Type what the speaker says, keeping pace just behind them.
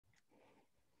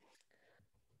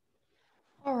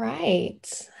All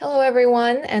right. Hello,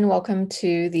 everyone, and welcome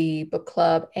to the Book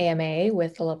Club AMA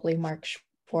with the lovely Mark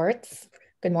Schwartz.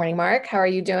 Good morning, Mark. How are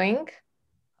you doing?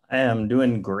 I am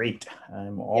doing great.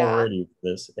 I'm all Yeah, ready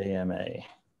for this AMA.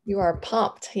 you are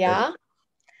pumped. Oh, Yeah. All right,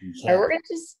 yeah. we're going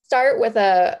to just start with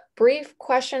a brief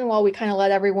question while we kind of let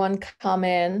everyone come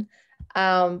in.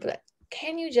 But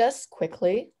can you just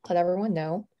quickly let everyone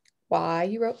know why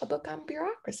you wrote a book on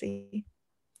bureaucracy?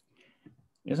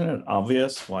 Isn't it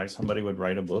obvious why somebody would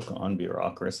write a book on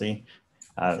bureaucracy?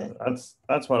 Is it?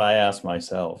 That's what I ask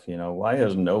myself. Why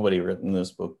has nobody written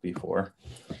this book before?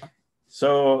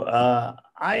 So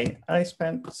I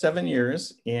spent 7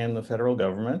 years in the federal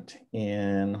government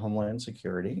in Homeland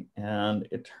Security, and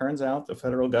it turns out the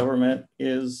federal government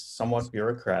is somewhat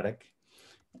bureaucratic,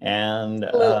 and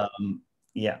A little.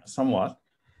 yeah, somewhat.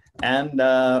 And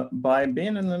by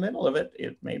being in the middle of it,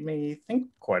 it made me think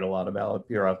quite a lot about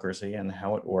bureaucracy and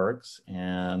how it works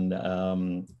and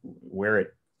where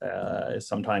it is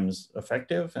sometimes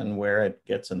effective and where it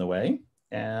gets in the way.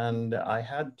 And I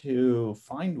had to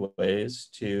find ways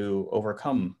to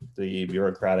overcome the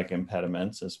bureaucratic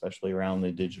impediments, especially around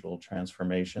the digital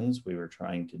transformations we were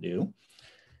trying to do.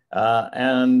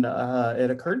 And it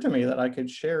occurred to me that I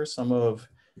could share some of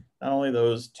not only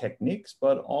those techniques,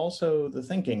 but also the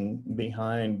thinking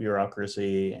behind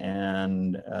bureaucracy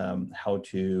and how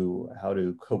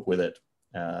to cope with it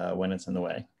when it's in the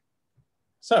way.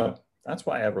 So that's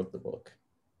why I wrote the book.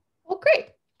 Well, great.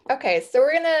 Okay, so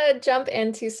we're going to jump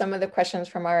into some of the questions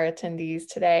from our attendees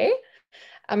today.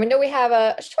 I know we have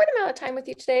a short amount of time with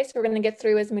you today, so we're going to get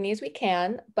through as many as we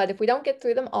can. But if we don't get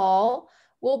through them all,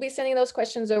 we'll be sending those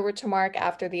questions over to Mark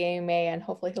after the AMA, and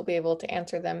hopefully he'll be able to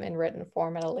answer them in written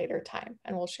form at a later time,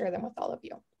 and we'll share them with all of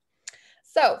you.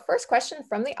 So first question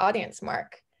from the audience,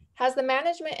 Mark. Has the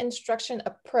management instruction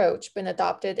approach been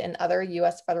adopted in other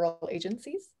US federal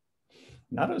agencies?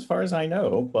 Not as far as I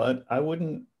know, but I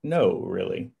wouldn't know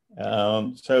really.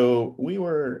 So we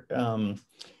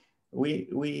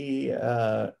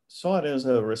saw it as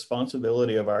a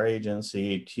responsibility of our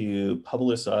agency to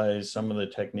publicize some of the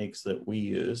techniques that we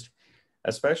used,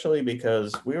 especially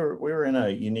because we were in a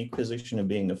unique position of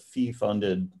being a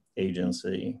fee-funded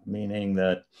agency, meaning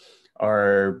that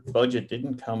our budget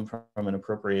didn't come from an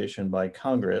appropriation by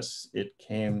Congress.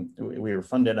 We were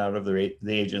funded out of the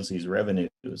agency's revenues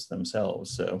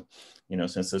themselves. So,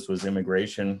 since this was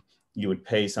immigration, you would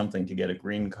pay something to get a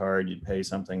green card, you'd pay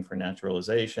something for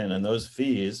naturalization, and those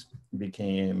fees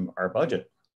became our budget.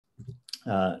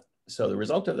 So the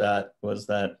result of that was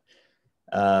that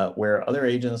where other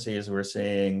agencies were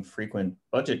seeing frequent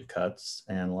budget cuts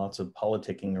and lots of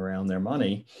politicking around their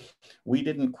money, we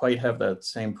didn't quite have that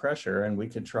same pressure, and we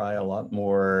could try a lot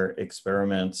more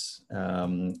experiments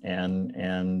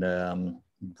and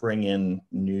bring in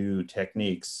new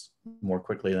techniques more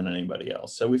quickly than anybody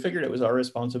else. So we figured it was our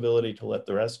responsibility to let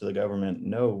the rest of the government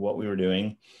know what we were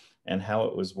doing and how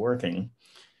it was working.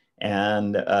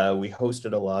 And we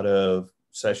hosted a lot of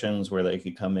sessions where they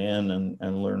could come in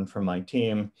and learn from my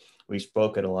team. We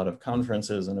spoke at a lot of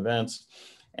conferences and events,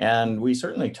 and we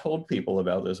certainly told people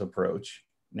about this approach.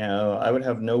 Now, I would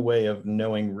have no way of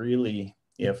knowing really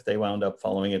if they wound up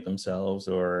following it themselves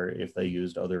or if they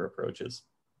used other approaches.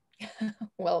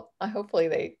 Well, hopefully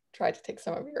they try to take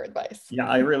some of your advice. Yeah,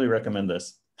 I really recommend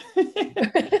this.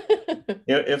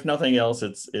 If nothing else,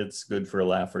 it's good for a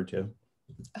laugh or two.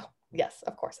 Oh, yes,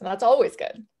 of course. And that's always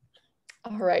good.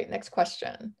 All right, next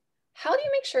question. How do you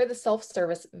make sure the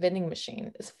self-service vending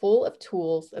machine is full of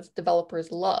tools that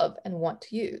developers love and want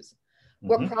to use?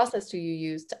 What Mm-hmm. process do you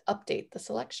use to update the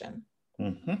selection?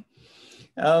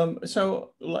 Mm-hmm.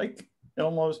 So like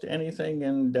almost anything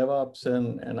in DevOps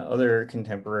and other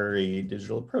contemporary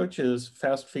digital approaches,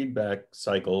 fast feedback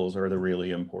cycles are the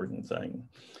really important thing.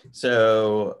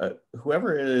 So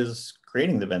whoever is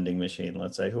creating the vending machine,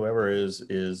 let's say, whoever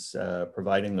is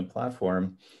providing the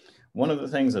platform, one of the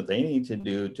things that they need to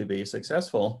do to be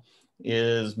successful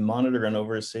is monitor and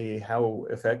oversee how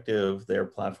effective their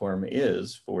platform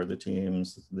is for the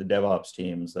teams, the DevOps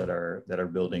teams that are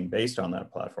building based on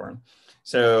that platform.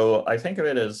 So I think of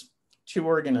it as two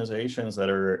organizations that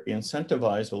are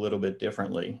incentivized a little bit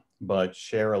differently, but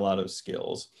share a lot of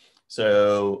skills.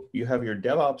 So you have your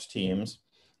DevOps teams.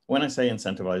 When I say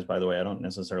incentivized, by the way, I don't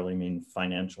necessarily mean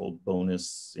financial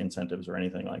bonus incentives or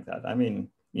anything like that. I mean,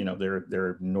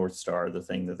 their North Star, the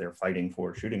thing that they're fighting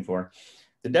for, shooting for.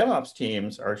 The DevOps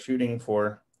teams are shooting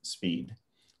for speed,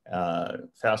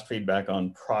 fast feedback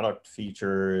on product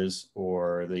features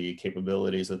or the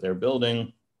capabilities that they're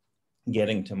building,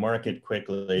 getting to market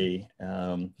quickly,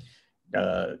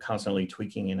 constantly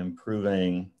tweaking and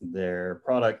improving their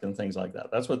product and things like that.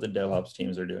 That's what the DevOps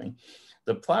teams are doing.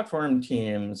 The platform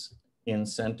team's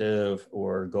incentive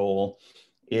or goal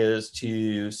is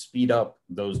to speed up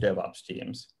those DevOps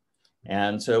teams.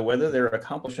 And so whether they're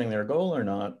accomplishing their goal or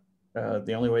not,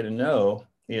 the only way to know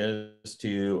is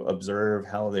to observe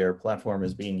how their platform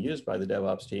is being used by the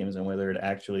DevOps teams and whether it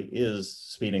actually is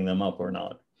speeding them up or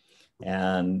not.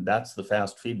 And that's the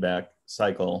fast feedback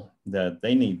cycle that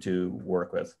they need to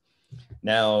work with.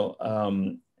 Now,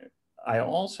 I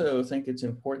also think it's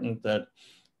important that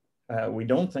we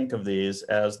don't think of these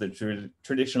as the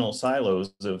traditional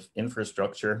silos of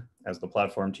infrastructure as the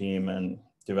platform team and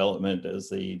development as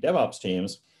the DevOps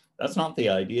teams. That's not the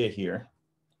idea here.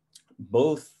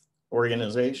 Both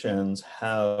organizations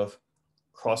have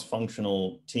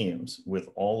cross-functional teams with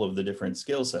all of the different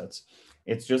skill sets.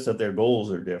 It's just that their goals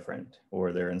are different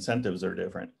or their incentives are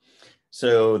different.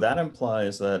 So that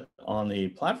implies that on the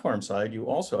platform side, you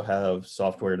also have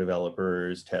software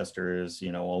developers, testers,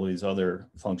 all these other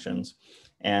functions.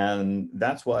 And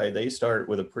that's why they start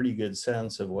with a pretty good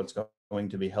sense of what's going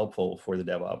to be helpful for the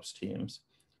DevOps teams.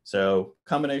 So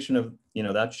combination of,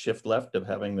 that shift left of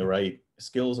having the right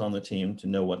skills on the team to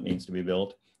know what needs to be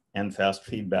built and fast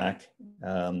feedback,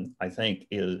 I think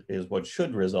is what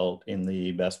should result in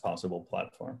the best possible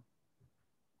platform.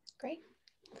 Great.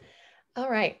 All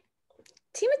right.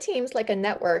 Team of teams like a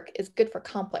network is good for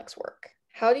complex work.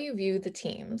 How do you view the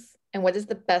teams and what is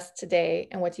the best today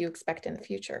and what do you expect in the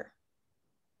future?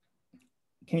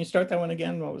 Can you start that one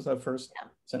again? What was that first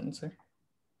sentence there?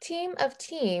 Team of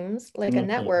teams like a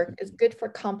network is good for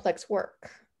complex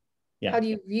work. Yeah. How do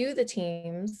you view the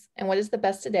teams and what is the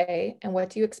best today and what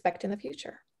do you expect in the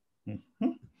future?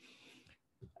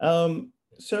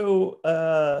 So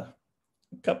a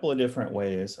couple of different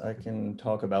ways I can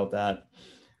talk about that.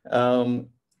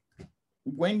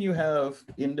 When you have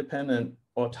independent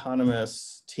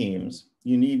autonomous teams,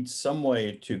 you need some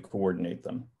way to coordinate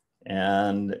them.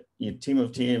 And Team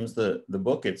of Teams, the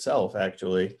book itself,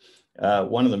 actually,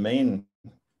 one of the main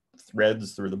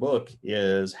threads through the book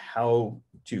is how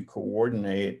to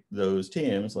coordinate those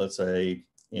teams, let's say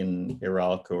in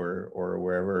Iraq or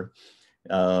wherever,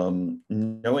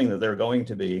 knowing that they're going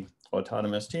to be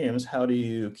autonomous teams, how do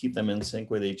you keep them in sync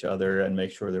with each other and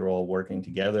make sure they're all working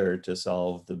together to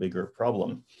solve the bigger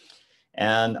problem?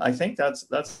 And I think that's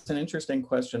an interesting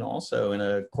question also in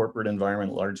a corporate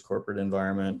environment, large corporate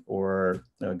environment, or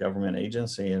a government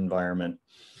agency environment.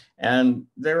 And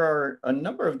there are a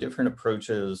number of different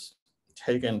approaches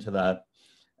taken to that.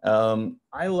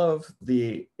 I love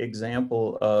the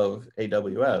example of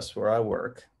AWS where I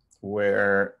work,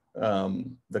 where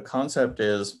the concept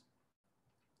is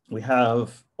we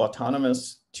have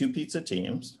autonomous 2 pizza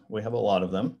teams. We have a lot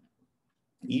of them.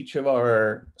 Each of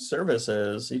our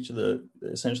services, each of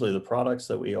essentially the products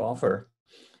that we offer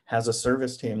has a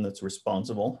service team that's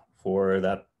responsible for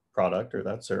that product or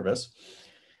that service.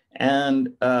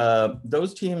 And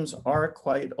those teams are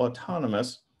quite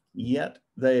autonomous, yet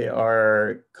they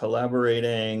are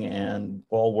collaborating and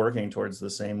all working towards the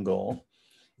same goal.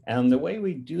 And the way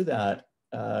we do that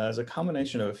is a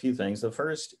combination of a few things. The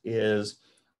first is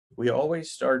we always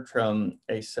start from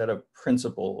a set of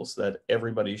principles that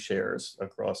everybody shares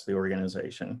across the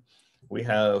organization. We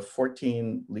have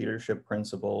 14 leadership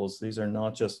principles. These are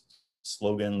not just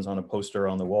slogans on a poster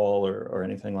on the wall or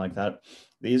anything like that.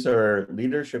 These are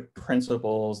leadership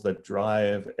principles that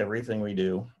drive everything we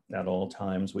do at all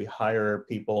times. We hire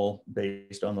people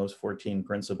based on those 14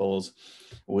 principles.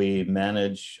 We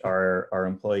manage our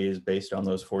employees based on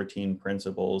those 14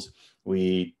 principles.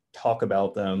 We talk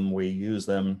about them, we use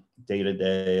them day to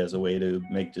day as a way to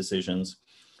make decisions.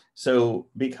 So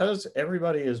because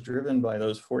everybody is driven by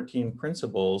those 14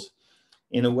 principles,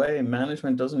 in a way,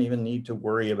 management doesn't even need to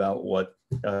worry about what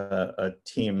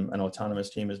an autonomous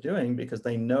team is doing because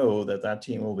they know that that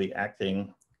team will be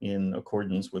acting in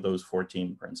accordance with those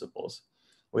 14 principles.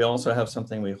 We also have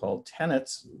something we call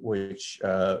tenets, which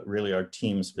really are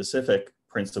team-specific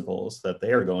principles that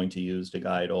they are going to use to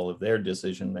guide all of their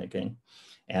decision-making.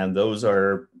 And those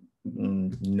are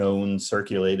known,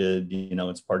 circulated,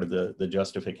 it's part of the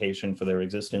justification for their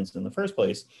existence in the first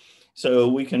place. So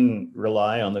we can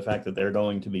rely on the fact that they're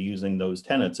going to be using those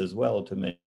tenets as well to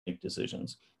make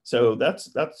decisions. So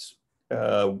that's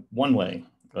one way,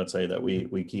 let's say, that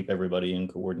we keep everybody in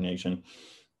coordination.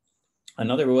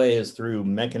 Another way is through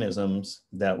mechanisms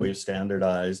that we've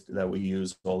standardized that we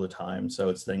use all the time. So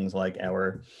it's things like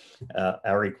our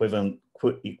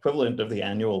equivalent of the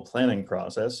annual planning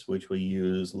process, which we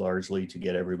use largely to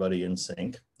get everybody in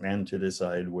sync and to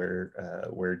decide where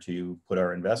to put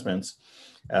our investments.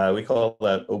 We call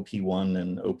that OP1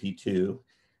 and OP2,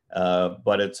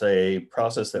 but it's a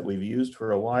process that we've used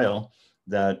for a while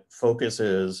that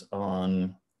focuses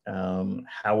on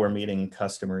how we're meeting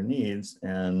customer needs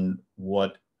and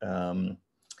what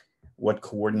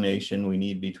coordination we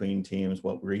need between teams,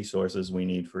 what resources we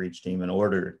need for each team in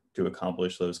order to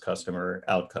accomplish those customer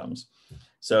outcomes.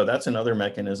 So that's another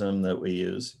mechanism that we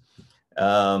use.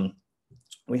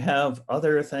 We have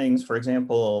other things, for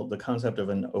example, the concept of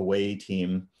an away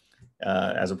team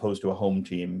as opposed to a home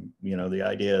team. You know, the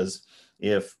idea is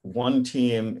if one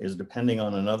team is depending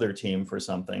on another team for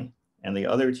something and the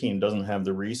other team doesn't have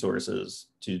the resources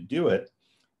to do it,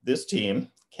 this team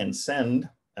can send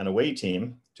an away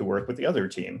team to work with the other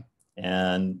team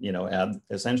and, you know,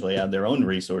 essentially add their own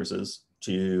resources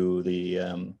to the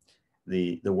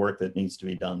work that needs to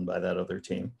be done by that other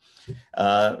team.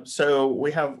 So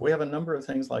we have a number of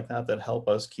things like that that help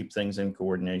us keep things in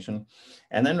coordination.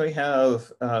 And then we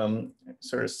have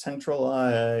sort of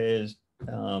centralized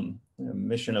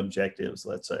mission objectives,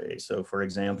 let's say. So for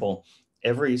example,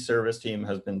 every service team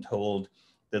has been told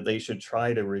that they should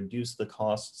try to reduce the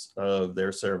costs of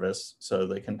their service so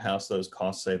they can pass those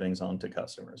cost savings on to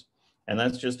customers. And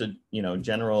that's just a, you know,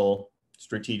 general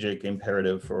strategic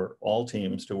imperative for all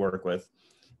teams to work with.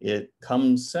 It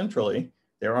comes centrally.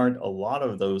 There aren't a lot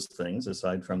of those things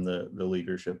aside from the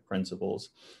leadership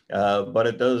principles, but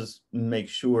it does make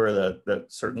sure that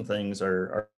certain things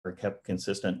are kept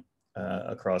consistent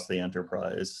across the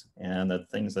enterprise and that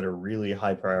things that are really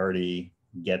high priority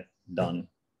get done.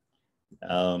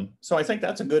 So I think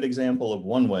that's a good example of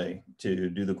one way to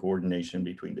do the coordination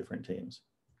between different teams.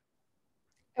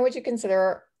 And would you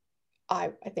consider,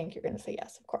 I think you're going to say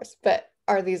yes, of course, but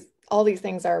are all these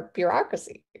things are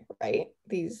bureaucracy, right?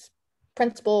 These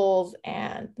principles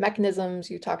and mechanisms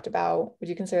you talked about, would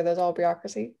you consider those all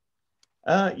bureaucracy?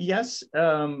 Yes,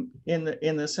 in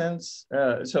the sense,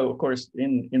 so of course,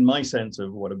 in my sense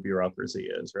of what a bureaucracy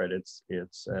is, right? It's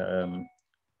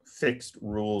fixed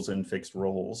rules and fixed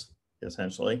roles,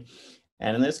 essentially.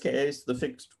 And in this case, the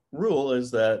fixed rule is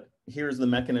that here's the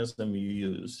mechanism you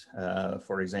use.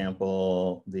 For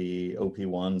example, the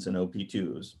OP1s and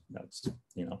OP2s. That's,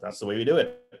 you know, that's the way we do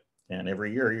it. And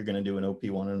every year you're going to do an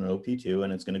OP1 and an OP2,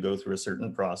 and it's going to go through a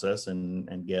certain process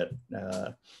and get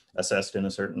assessed in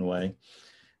a certain way.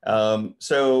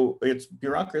 So it's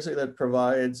bureaucracy that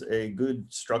provides a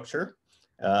good structure,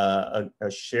 a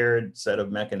shared set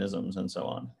of mechanisms and so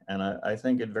on. And I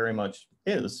think it very much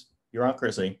is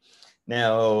bureaucracy.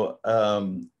 Now,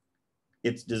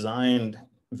 it's designed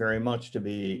very much to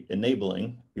be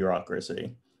enabling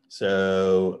bureaucracy.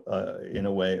 So in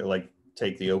a way, like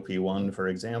take the OP1, for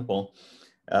example,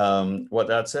 what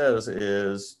that says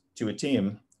is to a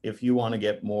team, if you want to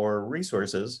get more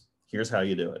resources, here's how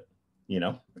you do it. You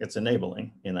know, it's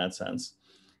enabling in that sense.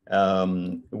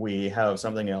 We have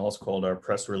something else called our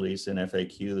press release in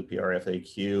FAQ, the PR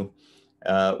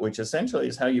FAQ, which essentially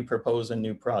is how you propose a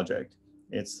new project.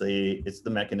 It's the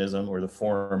mechanism or the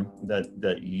form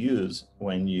that you use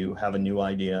when you have a new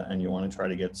idea and you want to try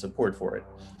to get support for it.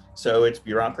 So it's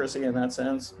bureaucracy in that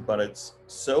sense, but it's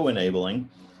so enabling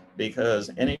because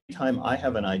anytime I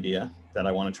have an idea that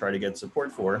I want to try to get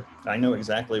support for, I know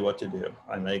exactly what to do.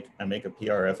 I make a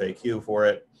PR FAQ for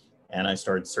it, and I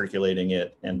start circulating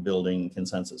it and building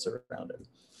consensus around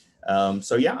it.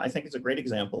 So yeah, I think it's a great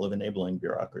example of enabling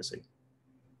bureaucracy.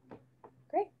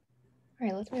 Great. All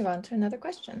right, let's move on to another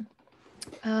question.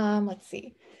 Let's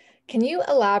see. Can you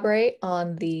elaborate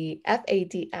on the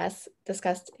FADS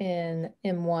discussed in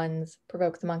M1's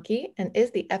Provoke the Monkey? And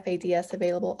is the FADS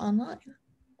available online?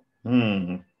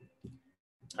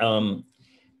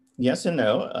 Yes and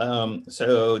no.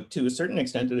 So to a certain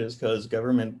extent it is because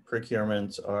government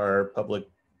procurements are public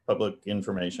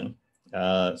information.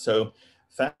 So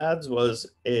FADS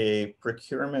was a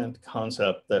procurement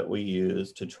concept that we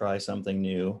used to try something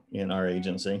new in our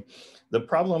agency. The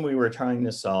problem we were trying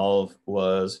to solve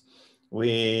was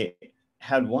we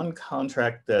had one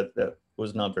contract that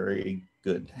was not very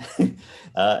good.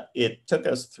 It took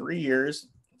us 3 years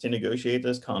to negotiate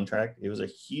this contract. It was a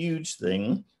huge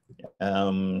thing,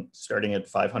 starting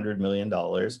at $500 million,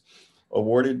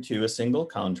 awarded to a single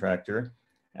contractor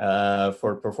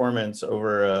for performance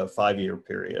over a 5-year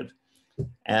period.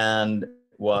 And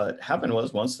what happened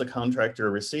was once the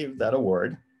contractor received that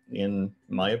award, in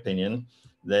my opinion,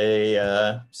 they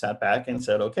sat back and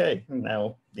said, okay,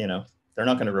 now, you know, they're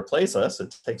not going to replace us.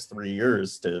 It takes 3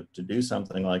 years to do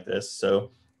something like this.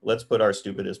 So let's put our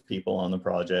stupidest people on the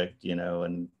project,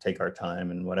 and take our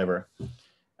time and whatever.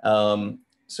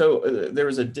 So there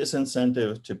was a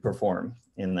disincentive to perform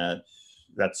in that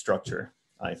structure,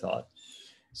 I thought.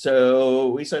 So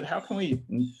we said, how can we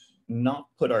not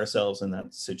put ourselves in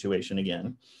that situation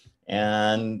again?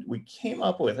 And we came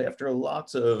up with, after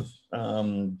lots of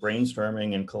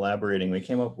brainstorming and collaborating, we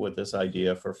came up with this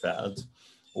idea for FADS,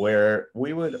 where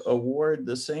we would award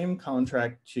the same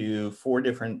contract to 4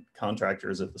 different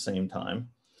contractors at the same time.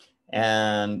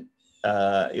 And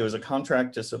it was a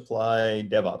contract to supply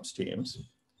DevOps teams,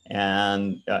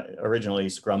 and originally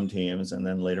Scrum teams, and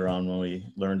then later on when we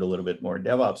learned a little bit more,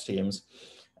 DevOps teams.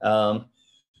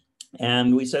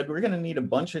 And we said, we're going to need a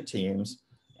bunch of teams,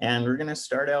 and we're going to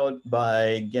start out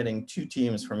by getting 2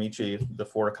 teams from each of the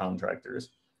 4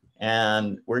 contractors.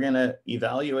 And we're going to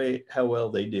evaluate how well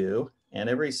they do. And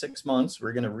every 6 months,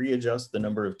 we're going to readjust the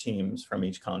number of teams from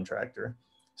each contractor.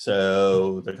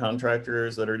 So the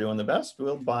contractors that are doing the best,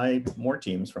 we'll buy more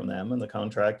teams from them. And the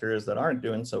contractors that aren't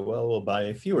doing so well, we'll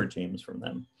buy fewer teams from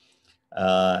them.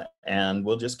 And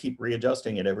we'll just keep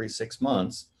readjusting it every 6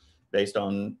 months based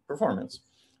on performance.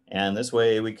 And this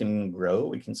way we can grow,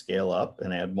 we can scale up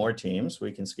and add more teams,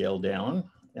 we can scale down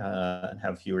and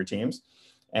have fewer teams.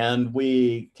 And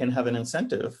we can have an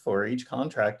incentive for each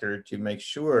contractor to make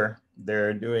sure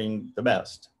they're doing the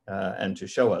best and to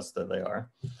show us that they are.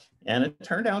 And it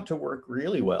turned out to work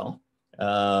really well.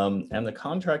 And the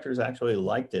contractors actually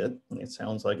liked it. It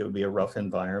sounds like it would be a rough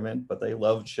environment, but they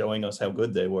loved showing us how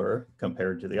good they were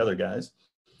compared to the other guys.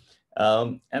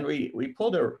 And we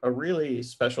pulled a really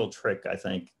special trick, I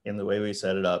think, in the way we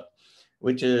set it up,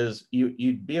 which is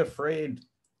you'd be afraid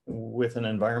with an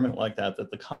environment like that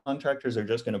the contractors are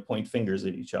just going to point fingers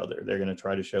at each other. They're going to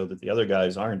try to show that the other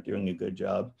guys aren't doing a good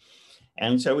job.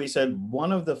 And so we said,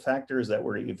 one of the factors that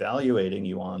we're evaluating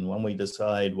you on when we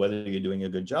decide whether you're doing a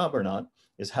good job or not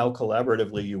is how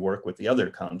collaboratively you work with the other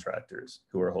contractors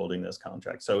who are holding this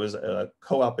contract. So it was a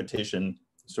co-opetition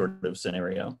sort of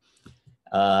scenario.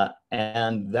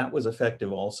 And that was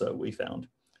effective also, we found.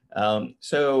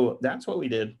 So that's what we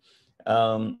did.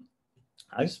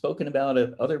 I've spoken about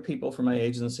it. Other people from my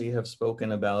agency have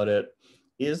spoken about it.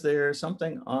 Is there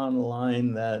something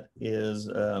online that is,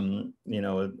 that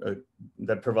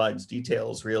provides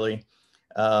details really?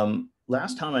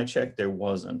 Last time I checked, there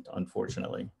wasn't,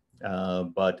 unfortunately.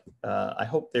 But I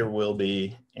hope there will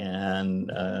be.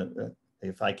 And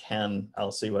if I can,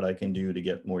 I'll see what I can do to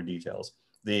get more details.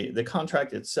 The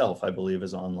contract itself, I believe,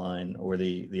 is online, or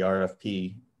the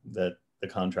RFP that the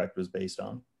contract was based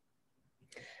on.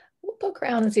 We'll poke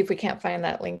around and see if we can't find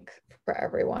that link for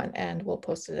everyone, and we'll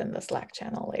post it in the Slack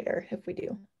channel later if we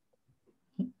do.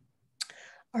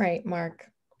 All right, Mark,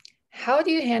 how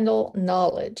do you handle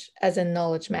knowledge as in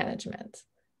knowledge management?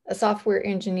 A software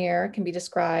engineer can be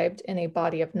described in a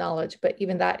body of knowledge, but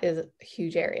even that is a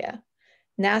huge area.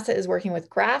 NASA is working with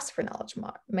graphs for knowledge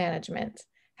management.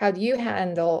 How do you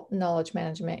handle knowledge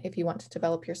management if you want to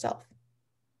develop yourself?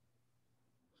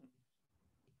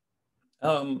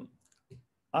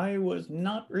 I was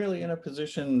not really in a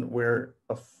position where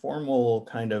a formal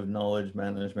kind of knowledge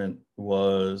management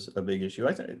was a big issue.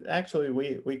 Actually,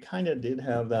 we kind of did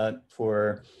have that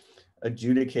for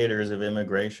adjudicators of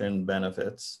immigration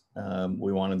benefits.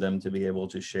 We wanted them to be able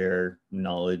to share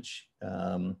knowledge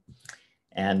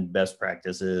and best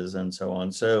practices and so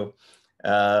on. So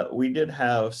we did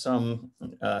have some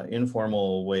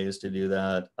informal ways to do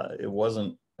that. It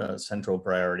wasn't a central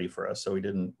priority for us, so we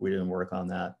didn't work on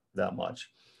that much.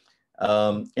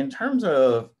 In terms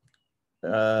of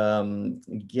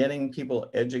getting people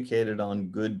educated on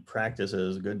good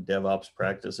practices, good DevOps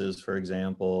practices, for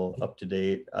example,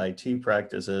 up-to-date IT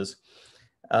practices,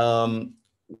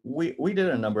 we did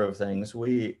a number of things.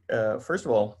 First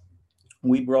of all,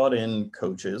 we brought in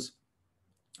coaches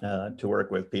to work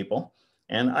with people.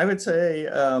 And I would say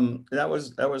that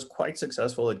was quite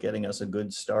successful at getting us a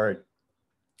good start.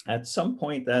 At some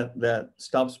point that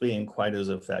stops being quite as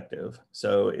effective.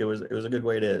 So it was a good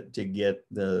way to get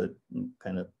the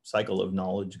kind of cycle of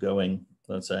knowledge going,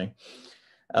 let's say.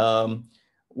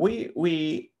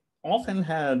 We often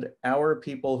had our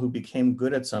people who became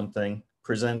good at something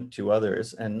present to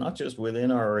others, and not just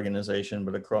within our organization,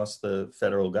 but across the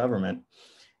federal government.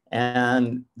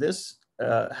 And this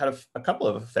had a couple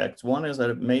of effects. One is that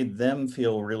it made them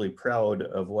feel really proud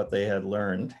of what they had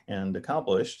learned and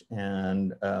accomplished.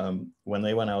 And when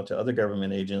they went out to other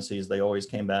government agencies, they always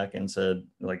came back and said,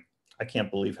 like, I can't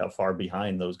believe how far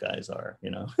behind those guys are.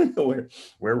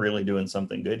 We're really doing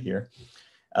something good here.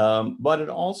 But it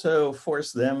also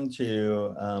forced them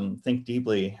to think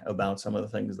deeply about some of the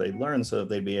things they learned so that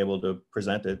they'd be able to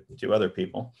present it to other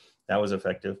people. That was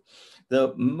effective.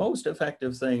 The most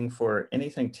effective thing for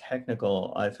anything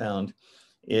technical I found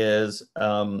is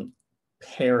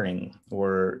pairing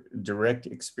or direct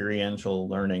experiential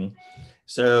learning.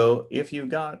 So if you've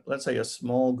got, let's say, a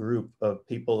small group of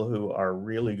people who are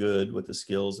really good with the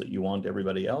skills that you want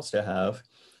everybody else to have,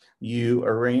 you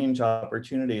arrange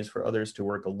opportunities for others to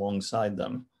work alongside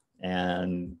them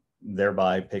and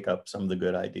thereby pick up some of the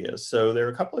good ideas. So there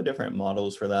are a couple of different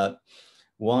models for that.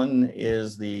 One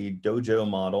is the dojo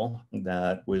model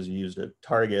that was used at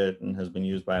Target and has been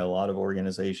used by a lot of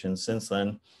organizations since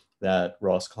then, that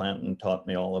Ross Clanton taught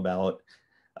me all about,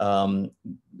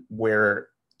 where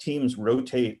teams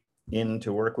rotate in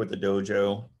to work with the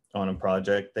dojo on a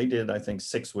project. They did, I think,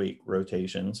 6-week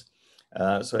rotations.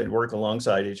 So they'd work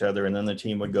alongside each other, and then the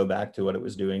team would go back to what it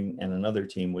was doing, and another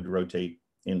team would rotate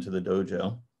into the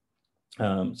dojo.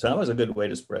 So that was a good way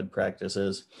to spread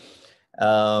practices.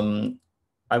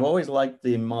 I've always liked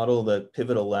the model that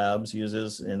Pivotal Labs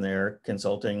uses in their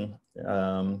consulting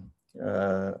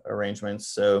arrangements.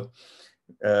 So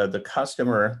the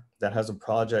customer that has a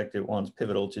project it wants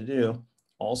Pivotal to do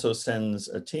also sends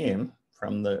a team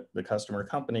from the customer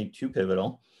company to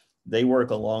Pivotal. They work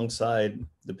alongside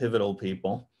the Pivotal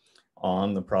people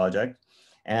on the project.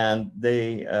 And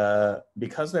they,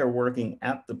 because they're working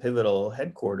at the Pivotal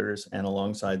headquarters and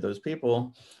alongside those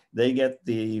people, they get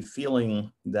the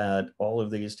feeling that all of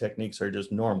these techniques are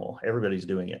just normal. Everybody's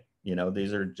doing it. You know,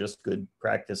 these are just good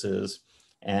practices,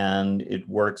 and it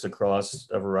works across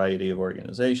a variety of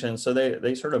organizations. So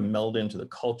they sort of meld into the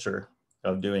culture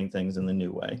of doing things in the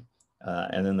new way.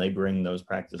 And then they bring those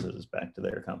practices back to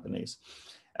their companies.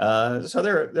 So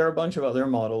there are a bunch of other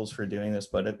models for doing this,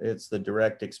 but it's the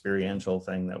direct experiential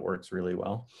thing that works really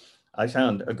well. I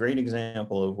found a great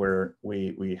example of where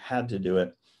we had to do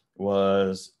it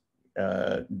was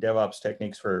DevOps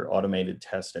techniques for automated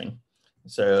testing.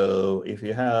 So if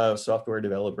you have software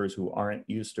developers who aren't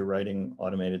used to writing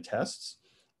automated tests,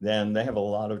 then they have a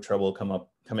lot of trouble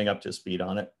coming up to speed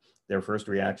on it. Their first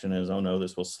reaction is, oh no,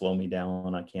 this will slow me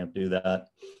down, I can't do that.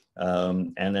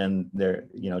 And then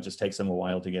it just takes them a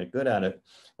while to get good at it.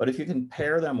 But if you can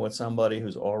pair them with somebody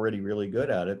who's already really good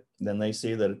at it, then they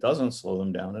see that it doesn't slow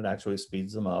them down, it actually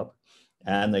speeds them up,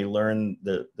 and they learn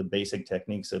the basic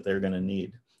techniques that they're going to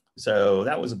need. So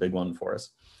that was a big one for us.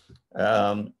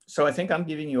 So I think I'm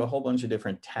giving you a whole bunch of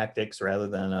different tactics rather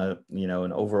than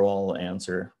an overall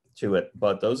answer to it,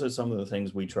 but those are some of the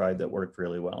things we tried that worked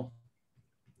really well.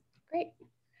 Great.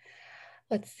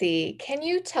 Let's see. Can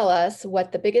you tell us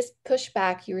what the biggest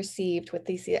pushback you received with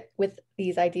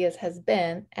these ideas has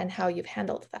been and how you've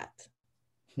handled that?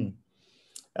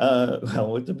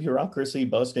 Well, with the bureaucracy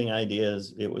busting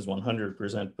ideas, it was 100%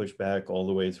 pushback all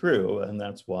the way through, and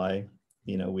that's why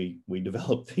we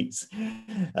developed these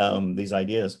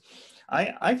ideas.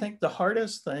 I think the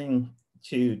hardest thing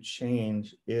to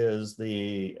change is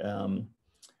the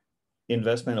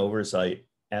investment oversight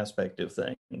aspect of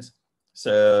things.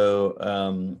 So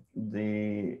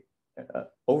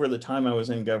over the time I was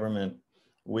in government,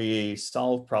 we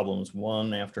solved problems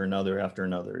one after another.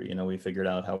 We figured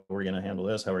out how we're going to handle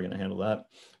this, how we're going to handle that.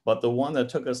 But the one that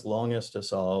took us longest to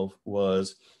solve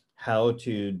was how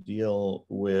to deal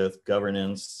with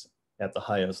governance at the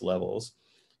highest levels.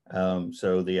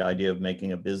 So the idea of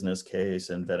making a business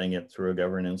case and vetting it through a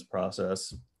governance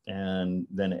process and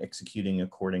then executing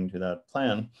according to that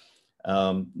plan,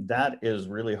 that is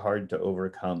really hard to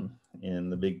overcome in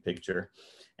the big picture.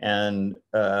 And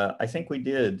I think we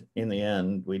did, in the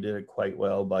end, we did it quite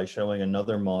well by showing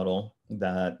another model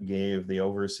that gave the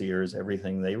overseers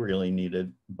everything they really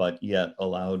needed, but yet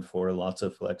allowed for lots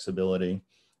of flexibility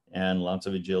and lots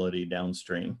of agility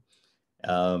downstream.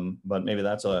 But maybe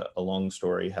that's a long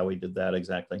story, how we did that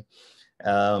exactly.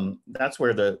 That's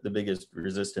where the biggest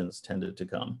resistance tended to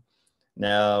come.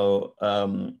 Now,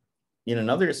 in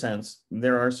another sense,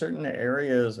 there are certain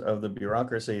areas of the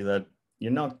bureaucracy that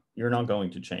you're not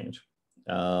going to change.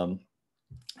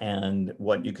 And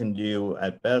what you can do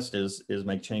at best is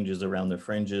make changes around the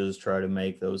fringes, try to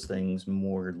make those things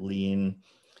more lean.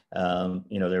 There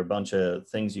are a bunch of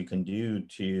things you can do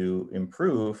to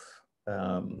improve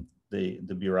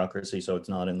the bureaucracy so it's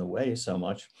not in the way so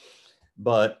much.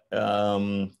 But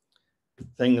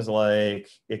things like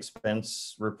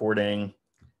expense reporting,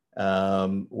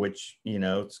 which,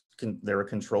 there are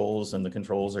controls, and the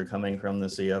controls are coming from the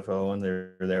CFO, and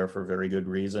they're there for very good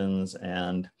reasons.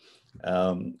 And,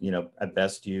 at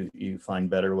best you find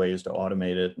better ways to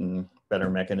automate it and better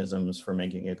mechanisms for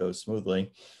making it go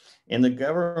smoothly. In the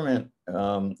government,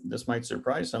 this might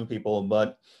surprise some people,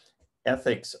 but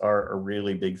ethics are a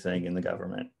really big thing in the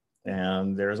government.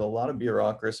 And there's a lot of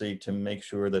bureaucracy to make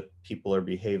sure that people are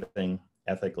behaving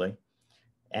ethically.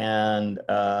 And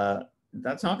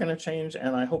that's not going to change,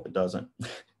 and I hope it doesn't.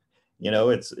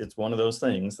 It's one of those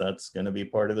things that's going to be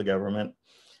part of the government.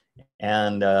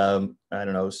 And I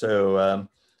don't know, so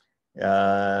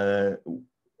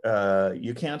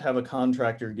you can't have a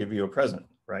contractor give you a present,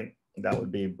 right? That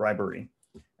would be bribery.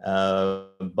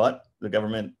 But the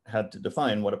government had to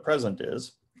define what a present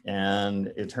is.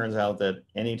 And it turns out that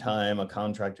anytime a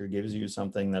contractor gives you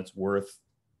something that's worth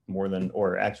more than,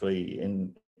 or actually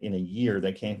in a year,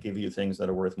 they can't give you things that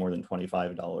are worth more than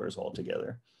 $25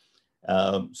 altogether.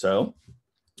 So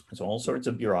there's all sorts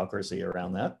of bureaucracy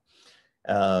around that.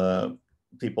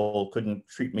 People couldn't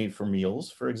treat me for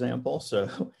meals, for example.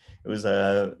 So it was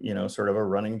sort of a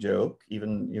running joke.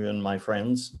 Even my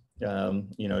friends,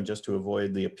 just to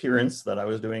avoid the appearance that I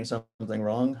was doing something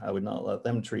wrong, I would not let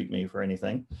them treat me for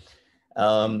anything.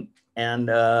 And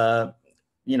this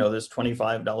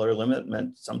 $25 limit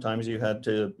meant sometimes you had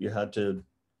to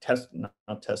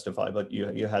not testify, but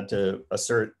you had to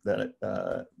assert that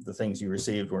the things you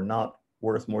received were not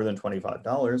worth more than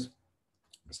 $25.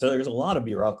 So there's a lot of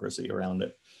bureaucracy around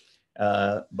it,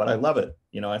 but I love it.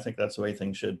 I think that's the way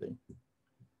things should be.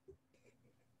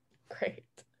 Great.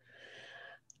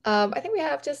 I think we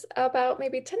have just about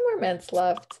maybe 10 more minutes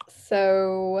left.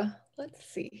 So let's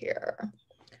see here.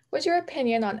 What's your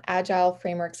opinion on agile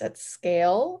frameworks at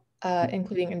scale,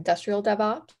 including industrial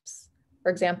DevOps?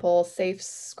 For example, SAFe,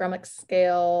 Scrum at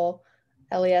Scale,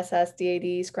 LESS,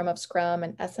 DAD, Scrum of Scrum,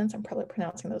 and Essence. I'm probably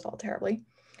pronouncing those all terribly.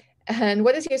 And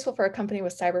what is useful for a company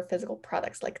with cyber physical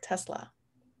products like Tesla?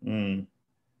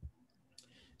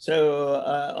 So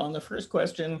on the first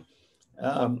question,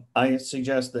 I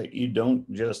suggest that you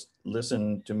don't just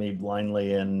listen to me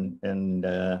blindly and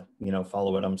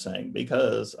follow what I'm saying,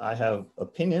 because I have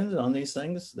opinions on these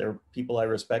things. There are people I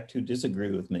respect who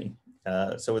disagree with me.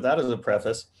 So with that as a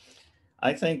preface,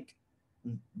 I think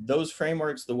those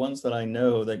frameworks, the ones that I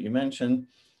know that you mentioned,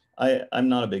 I'm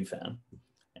not a big fan.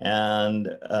 And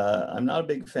I'm not a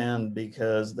big fan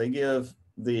because they give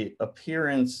the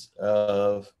appearance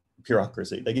of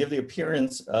bureaucracy. They give the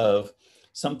appearance of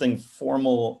something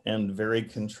formal and very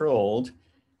controlled.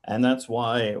 And that's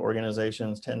why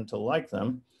organizations tend to like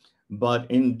them. But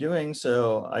in doing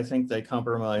so, I think they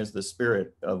compromise the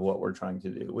spirit of what we're trying to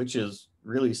do, which is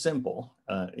really simple.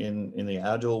 In the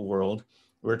agile world,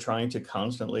 we're trying to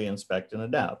constantly inspect and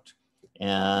adapt.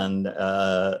 And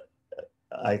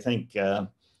I think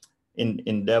in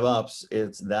DevOps,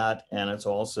 it's that, and it's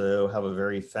also have a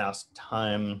very fast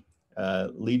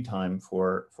lead time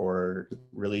for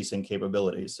releasing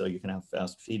capabilities, so you can have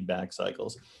fast feedback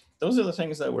cycles. Those are the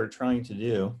things that we're trying to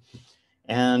do.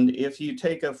 And if you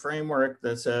take a framework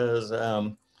that says,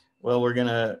 well, we're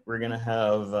gonna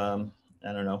have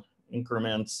I don't know,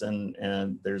 increments,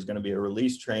 and there's going to be a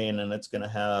release train, and it's going to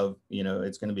have,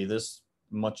 it's going to be this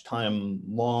much time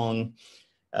long,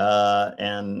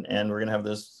 and we're going to have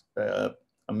this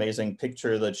amazing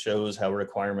picture that shows how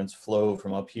requirements flow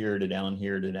from up here to down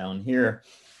here to down here.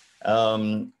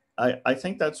 I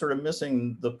think that's sort of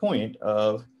missing the point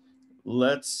of,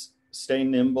 let's stay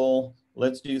nimble,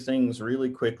 let's do things really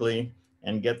quickly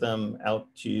and get them out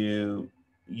to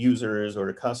users or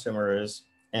to customers.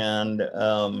 And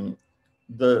the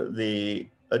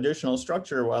additional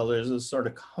structure, while there's a sort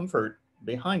of comfort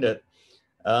behind it,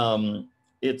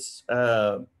 it's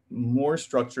more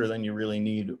structure than you really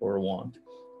need or want.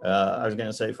 I was going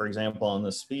to say, for example, on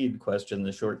the speed question,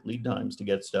 the short lead times to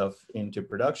get stuff into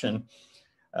production,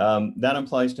 that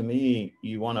implies to me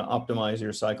you want to optimize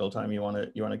your cycle time. You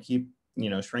want to keep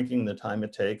shrinking the time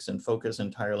it takes and focus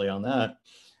entirely on that.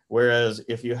 Whereas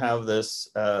if you have this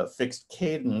fixed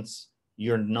cadence,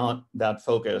 you're not that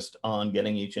focused on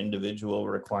getting each individual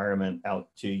requirement out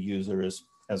to users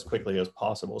as quickly as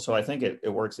possible. So I think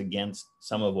it works against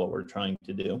some of what we're trying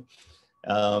to do.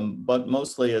 But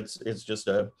mostly it's just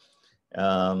a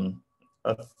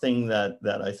thing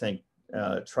that I think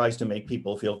tries to make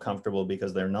people feel comfortable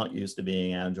because they're not used to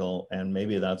being agile, and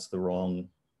maybe that's the wrong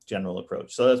general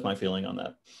approach. So that's my feeling on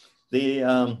that.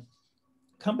 The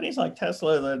companies like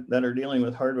Tesla that are dealing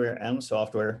with hardware and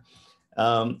software,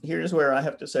 here's where I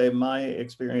have to say my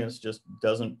experience just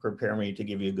doesn't prepare me to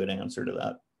give you a good answer to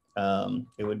that.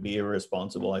 It would be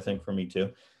irresponsible, I think, for me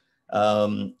too.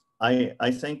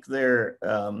 I think there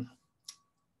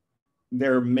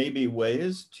may be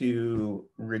ways to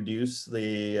reduce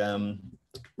the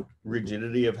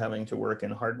rigidity of having to work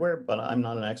in hardware, but I'm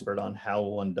not an expert on how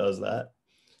one does that.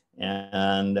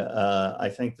 And I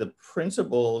think the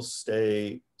principles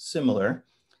stay similar,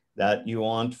 that you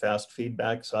want fast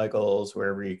feedback cycles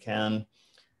wherever you can.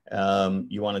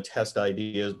 You want to test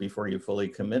ideas before you fully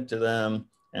commit to them,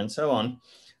 and so on.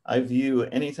 I view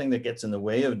anything that gets in the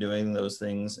way of doing those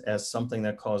things as something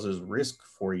that causes risk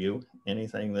for you.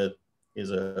 Anything that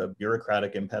is a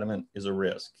bureaucratic impediment is a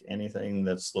risk. Anything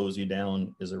that slows you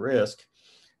down is a risk.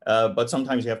 But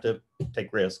sometimes you have to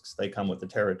take risks. They come with the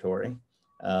territory.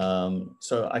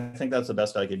 So I think that's the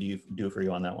best I could do for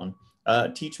you on that one.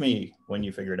 Teach me when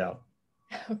you figure it out.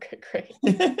 Okay, great.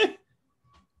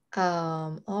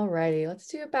 All righty, let's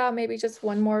do about maybe just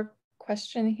one more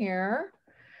question here.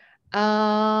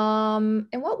 In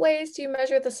what ways do you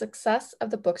measure the success of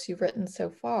the books you've written so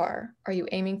far? Are you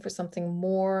aiming for something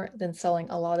more than selling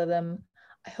a lot of them?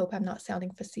 I hope I'm not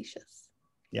sounding facetious.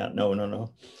 Yeah, no.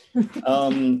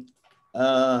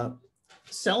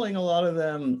 Selling a lot of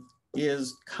them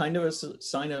is kind of a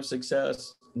sign of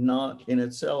success, not in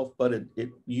itself, but it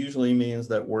usually means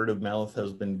that word of mouth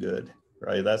has been good,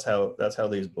 right? That's how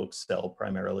these books sell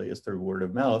primarily, is through word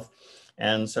of mouth.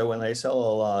 And so when they sell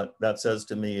a lot, that says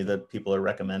to me that people are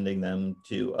recommending them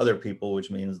to other people,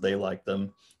 which means they like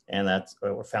them and that's,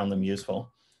 or found them useful.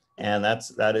 And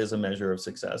that is a measure of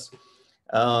success.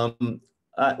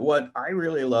 What I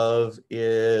really love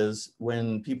is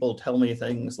when people tell me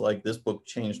things like, this book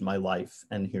changed my life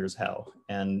and here's how.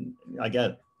 And I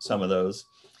get some of those.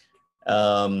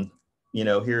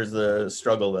 Here's the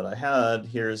struggle that I had.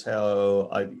 Here's how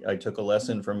I took a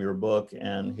lesson from your book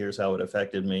and here's how it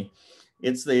affected me.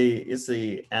 It's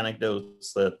the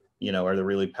anecdotes that, are the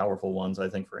really powerful ones, I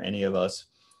think, for any of us.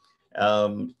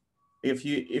 If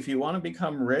you want to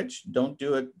become rich, don't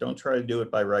try to do it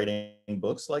by writing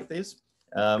books like these,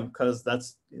 because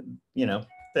that's,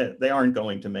 they aren't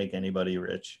going to make anybody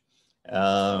rich.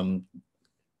 You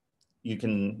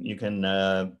can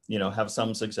have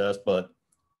some success, but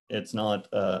it's not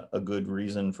a good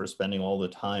reason for spending all the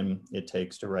time it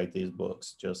takes to write these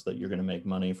books, just that you're going to make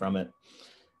money from it.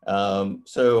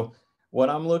 So what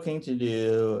I'm looking to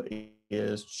do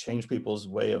is change people's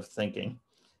way of thinking.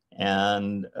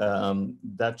 And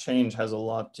that change has a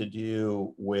lot to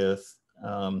do with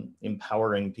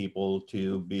empowering people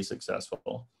to be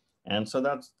successful. And so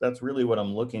that's really what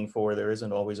I'm looking for. There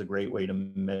isn't always a great way to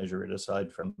measure it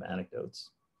aside from anecdotes.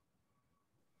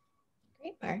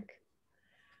 Great, Mark.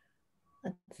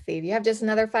 Let's see, do you have just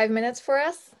another 5 minutes for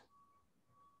us?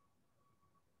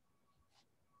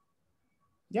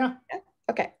 Yeah.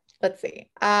 Okay, let's see.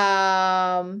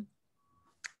 Can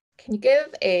you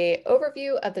give an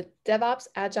overview of the DevOps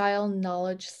Agile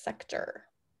knowledge sector?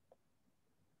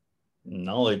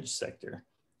 Knowledge sector.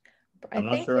 I'm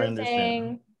not sure I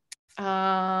understand.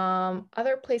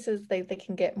 Other places they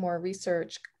can get more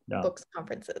research, books,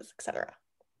 conferences, etc.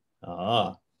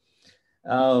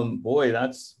 Boy,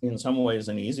 that's in some ways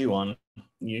an easy one.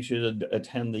 You should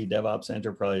attend the DevOps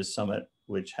Enterprise Summit,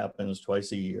 which happens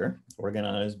twice a year,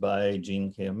 organized by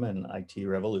Gene Kim and IT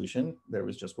Revolution. There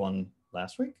was just one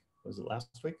last week. Was it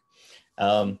last week?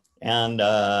 They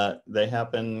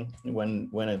happen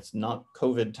when it's not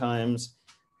COVID times.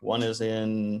 One is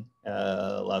in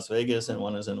Las Vegas and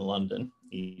one is in London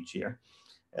each year.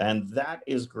 And that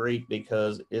is great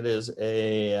because it is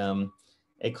a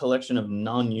collection of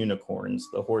non-unicorns,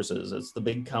 the horses. It's the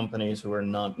big companies who are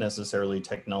not necessarily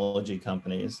technology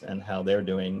companies and how they're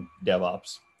doing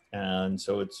DevOps. And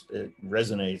so it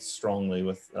resonates strongly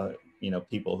with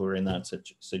people who are in that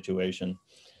situation.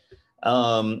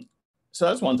 So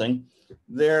that's one thing.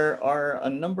 There are a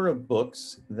number of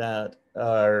books that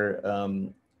are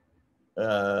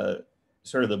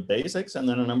sort of the basics, and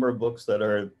then a number of books that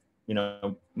are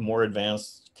more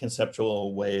advanced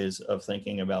conceptual ways of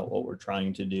thinking about what we're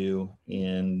trying to do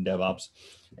in DevOps.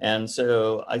 And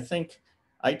so I think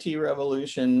IT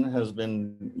Revolution has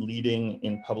been leading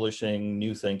in publishing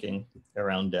new thinking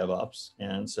around DevOps.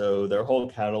 And so their whole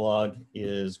catalog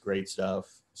is great stuff.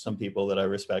 Some people that I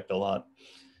respect a lot.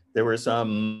 There were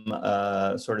some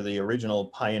sort of the original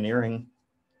pioneering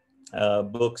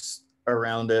books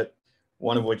around it.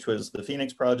 One of which was The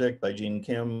Phoenix Project by Gene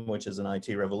Kim, which is an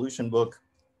IT Revolution book.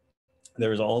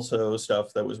 There's also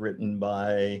stuff that was written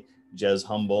by Jez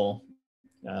Humble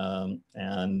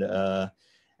and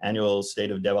Annual State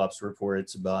of DevOps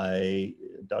Reports by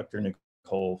Dr.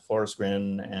 Nicole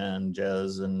Forsgren and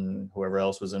Jez and whoever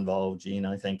else was involved, Gene,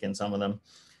 I think, in some of them,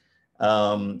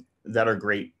 that are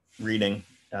great reading,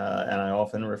 and I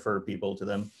often refer people to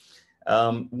them.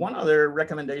 One other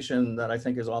recommendation that I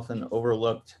think is often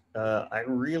overlooked, I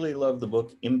really love the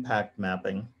book Impact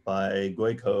Mapping by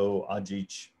Gojko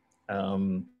Adzic.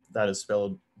 That is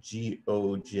spelled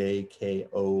Gojkoadzic.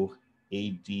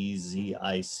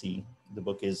 The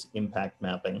book is Impact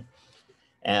Mapping.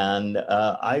 And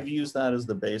I've used that as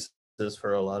the basis basis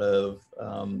for a lot of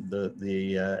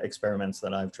the experiments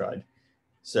that I've tried.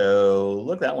 So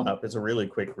look that one up. It's a really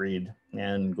quick read,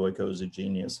 and Goiko's a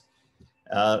genius.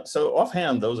 So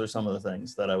offhand, those are some of the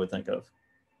things that I would think of.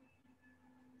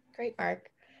 Great, Mark.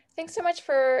 Thanks so much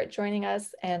for joining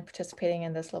us and participating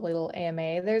in this lovely little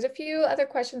AMA. There's a few other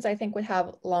questions I think would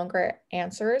have longer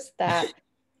answers that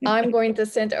I'm going to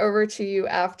send over to you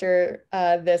after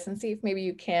this and see if maybe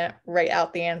you can't write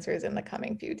out the answers in the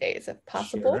coming few days if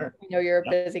possible. Sure. I know you're a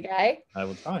busy guy. I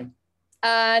will try.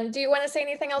 And do you want to say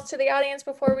anything else to the audience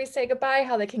before we say goodbye,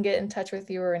 how they can get in touch with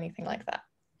you or anything like that?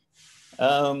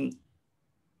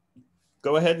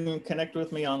 Go ahead and connect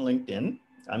with me on LinkedIn.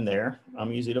 I'm there.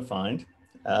 I'm easy to find.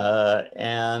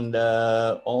 And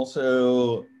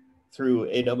also through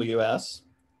AWS.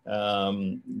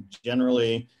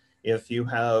 Generally, if you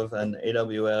have an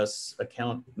AWS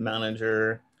account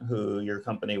manager who your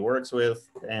company works with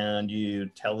and you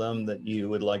tell them that you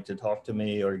would like to talk to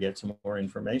me or get some more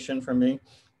information from me,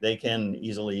 they can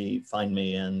easily find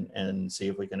me and see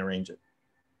if we can arrange it.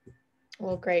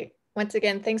 Well, great. Once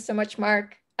again, thanks so much,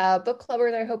 Mark. Book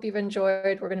clubbers, I hope you've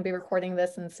enjoyed. We're going to be recording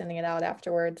this and sending it out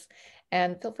afterwards.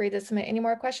 And feel free to submit any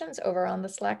more questions over on the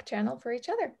Slack channel for each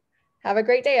other. Have a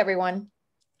great day, everyone.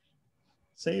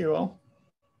 See you all.